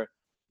we were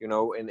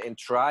in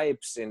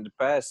tribes in the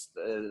past,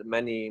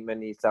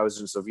 many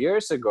thousands of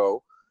years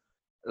ago,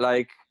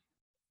 like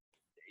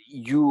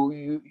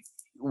you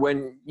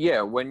when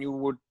you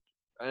would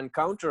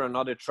encounter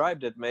another tribe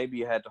that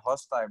maybe had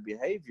hostile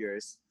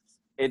behaviors,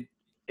 it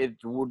it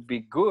would be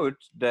good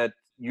that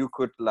you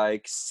could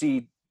like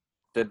see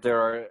that there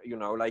are,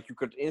 like you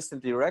could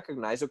instantly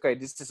recognize, okay,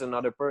 this is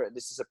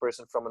a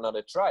person from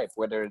another tribe,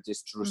 whether it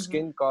is through Mm-hmm.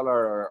 skin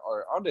color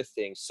or other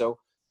things. So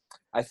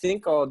I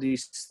think all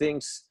these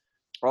things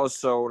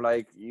also,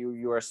 like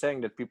you are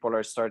saying, that people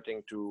are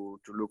starting to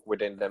look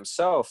within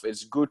themselves.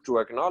 It's good to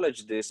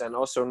acknowledge this and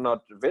also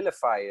not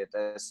vilify it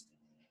as,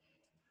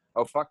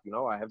 oh fuck,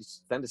 I have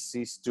these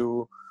tendencies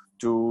to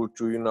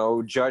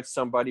judge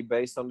somebody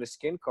based on the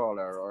skin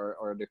color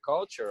or the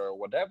culture or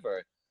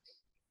whatever.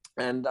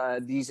 And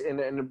these in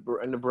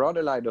the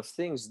broader light of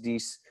things,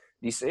 these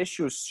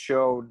issues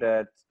show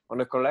that on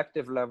a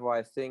collective level,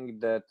 I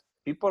think that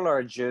people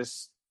are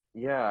just,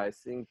 yeah, I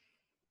think,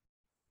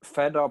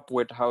 fed up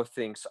with how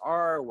things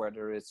are,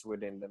 whether it's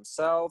within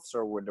themselves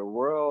or with the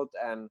world,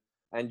 and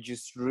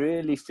just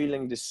really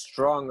feeling this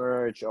strong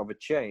urge of a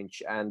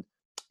change. And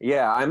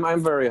yeah,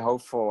 I'm very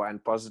hopeful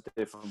and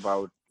positive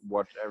about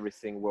what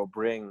everything will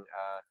bring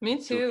Me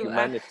to too.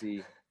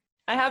 humanity.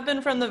 I have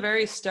been from the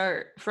very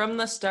start. From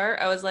the start,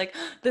 I was like,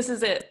 this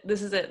is it.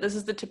 This is it. This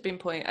is the tipping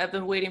point. I've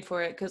been waiting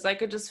for it because I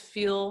could just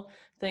feel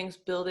things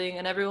building,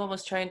 and everyone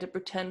was trying to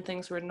pretend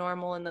things were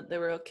normal and that they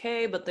were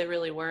okay, but they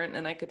really weren't.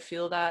 And I could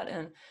feel that.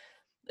 And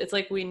it's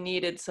like we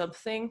needed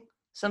something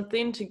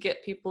to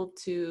get people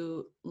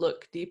to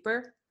look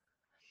deeper.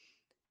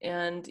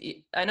 And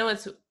I know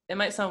it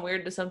might sound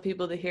weird to some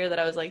people to hear that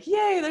I was like,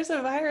 yay, there's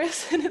a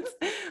virus.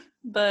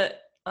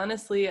 But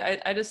honestly,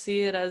 I just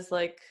see it as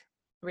like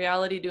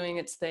reality doing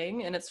its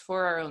thing, and it's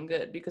for our own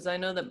good, because I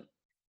know that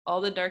all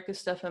the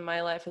darkest stuff in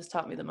my life has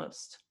taught me the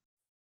most.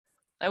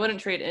 I wouldn't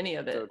trade any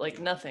of it, like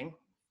Totally. nothing.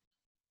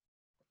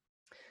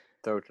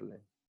 Totally.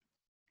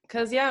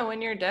 Because, yeah,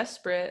 when you're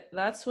desperate,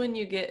 that's when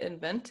you get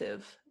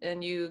inventive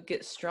and you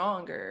get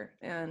stronger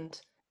and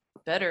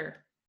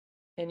better,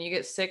 and you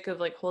get sick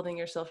of like holding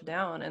yourself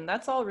down. And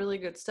that's all really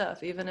good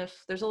stuff. Even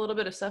if there's a little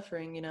bit of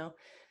suffering,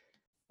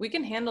 we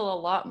can handle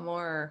a lot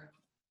more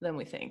than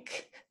we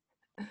think.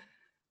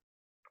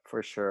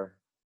 For sure.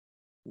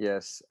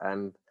 Yes.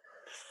 And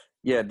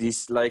yeah,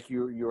 these, like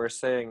you were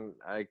saying,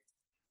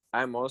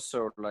 I'm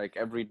also like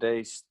every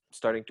day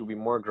starting to be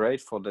more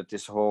grateful that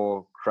this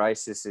whole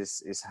crisis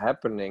is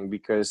happening,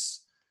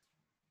 because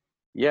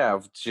yeah,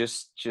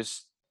 just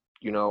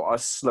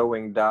us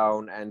slowing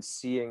down and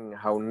seeing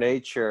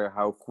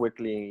how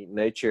quickly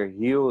nature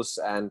heals,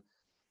 and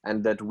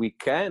and that we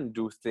can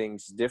do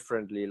things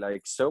differently.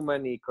 Like so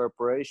many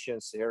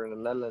corporations here in the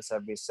Netherlands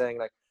have been saying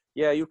like,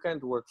 yeah, you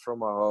can't work from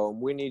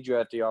home, we need you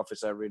at the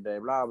office every day,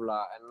 blah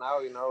blah. And now,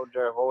 you know,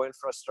 their whole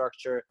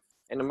infrastructure,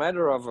 in a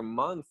matter of a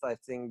month, I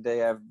think they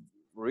have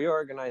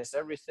reorganized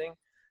everything.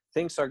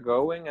 Things are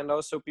going, and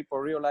also people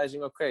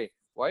realizing, okay,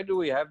 why do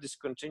we have this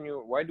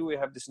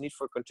need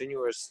for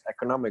continuous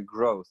economic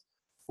growth?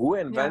 Who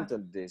Yeah.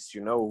 invented this?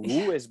 You know,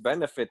 who is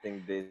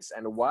benefiting this,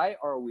 and why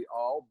are we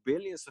all,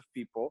 billions of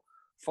people,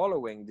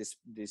 following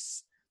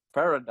this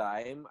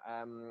paradigm?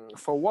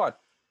 For what?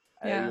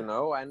 Yeah. You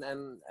know, and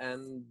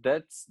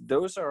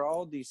those are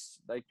all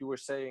these, like you were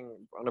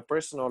saying, on a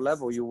personal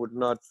level, you would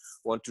not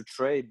want to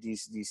trade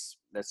these,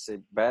 let's say,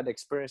 bad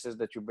experiences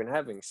that you've been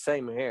having.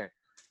 Same here.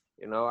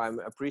 You know, I'm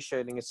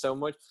appreciating it so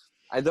much.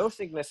 I don't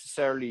think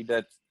necessarily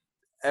that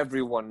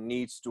everyone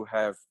needs to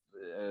have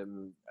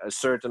a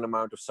certain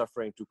amount of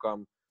suffering to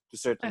come to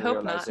I certain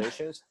hope not.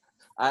 realizations.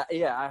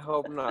 Yeah, I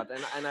hope not,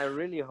 and I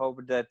really hope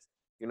that,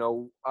 you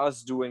know,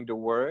 us doing the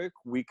work,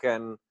 we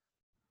can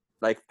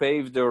like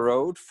pave the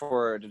road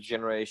for the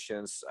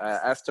generations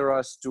after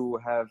us to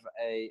have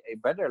a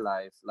better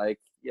life, like,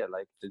 yeah,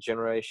 like the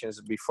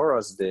generations before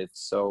us did.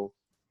 So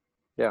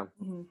yeah.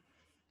 Mhm.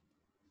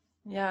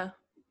 Yeah.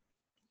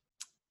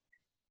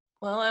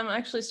 Well, I'm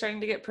actually starting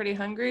to get pretty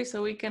hungry,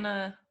 so we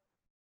can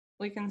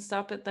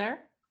stop it there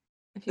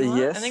if you want.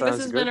 I Yes, think this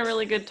sounds has been good. a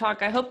really good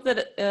talk. I hope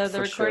that the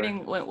For sure.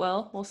 recording went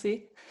well. We'll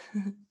see.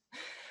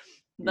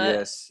 But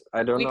Yes,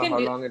 I don't we know can how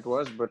do. long it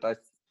was, but I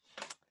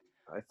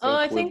Oh,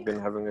 I think we've think been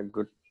having a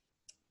good.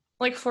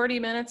 like 40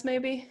 minutes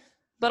maybe.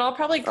 But I'll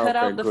probably cut Okay,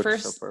 out the good. So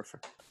first.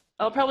 perfect.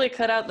 I'll probably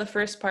cut out the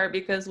first part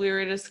because we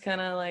were just kind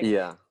of like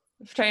Yeah.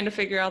 trying to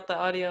figure out the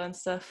audio and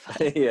stuff.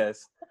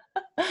 Yes.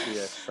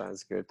 Yes.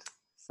 Sounds good.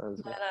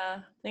 Sounds good.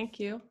 But thank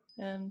you,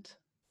 and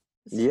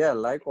it's Yeah. good to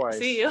see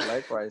Likewise. you.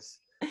 Likewise.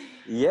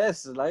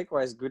 Yes.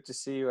 Likewise. Good to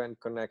see you and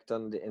connect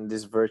on in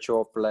this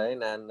virtual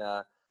plane. And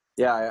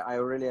yeah, I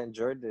really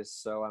enjoyed this.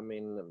 So I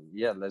mean,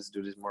 yeah, let's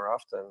do this more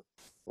often.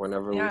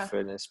 Whenever we Yeah.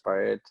 feel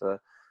inspired,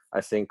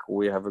 I think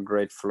we have a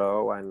great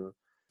flow. And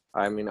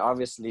I mean,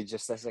 obviously,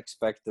 just as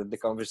expected, the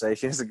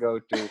conversations go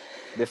to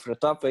different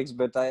topics.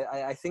 But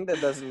I think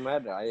that doesn't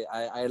matter.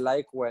 I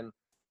like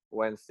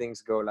when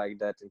things go like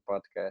that in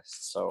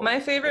podcasts. So My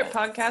favorite yeah.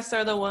 podcasts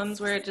are the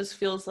ones where it just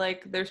feels like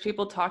there's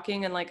people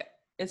talking and like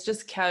it's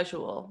just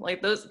casual,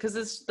 like those, because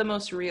it's the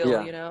most real,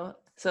 Yeah, you know.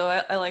 So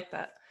I like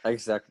that.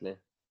 exactly.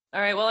 All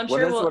right. Well, I'm Well,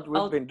 sure that's we'll. what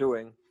we've I'll. been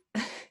doing,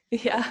 like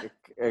Yeah.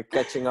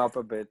 catching up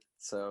a bit.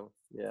 So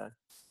yeah,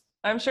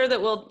 I'm sure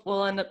that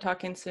we'll end up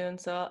talking soon.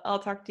 So I'll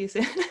talk to you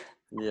soon.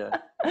 yeah.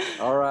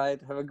 All right.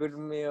 Have a good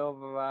meal.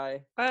 Bye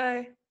bye.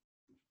 Bye.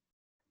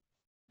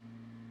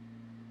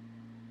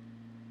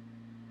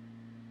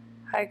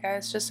 Hi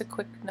guys, just a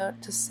quick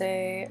note to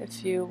say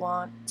if you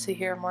want to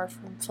hear more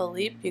from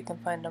Filip, you can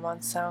find him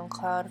on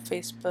SoundCloud,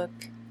 Facebook,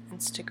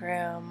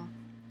 Instagram,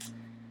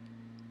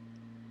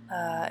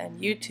 and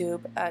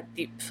YouTube at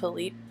Deep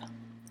Filip,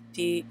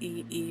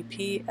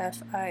 DeepFilip,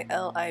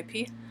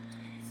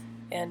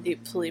 and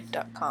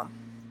deepfilip.com,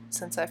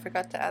 since I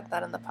forgot to add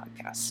that in the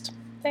podcast.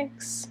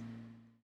 Thanks.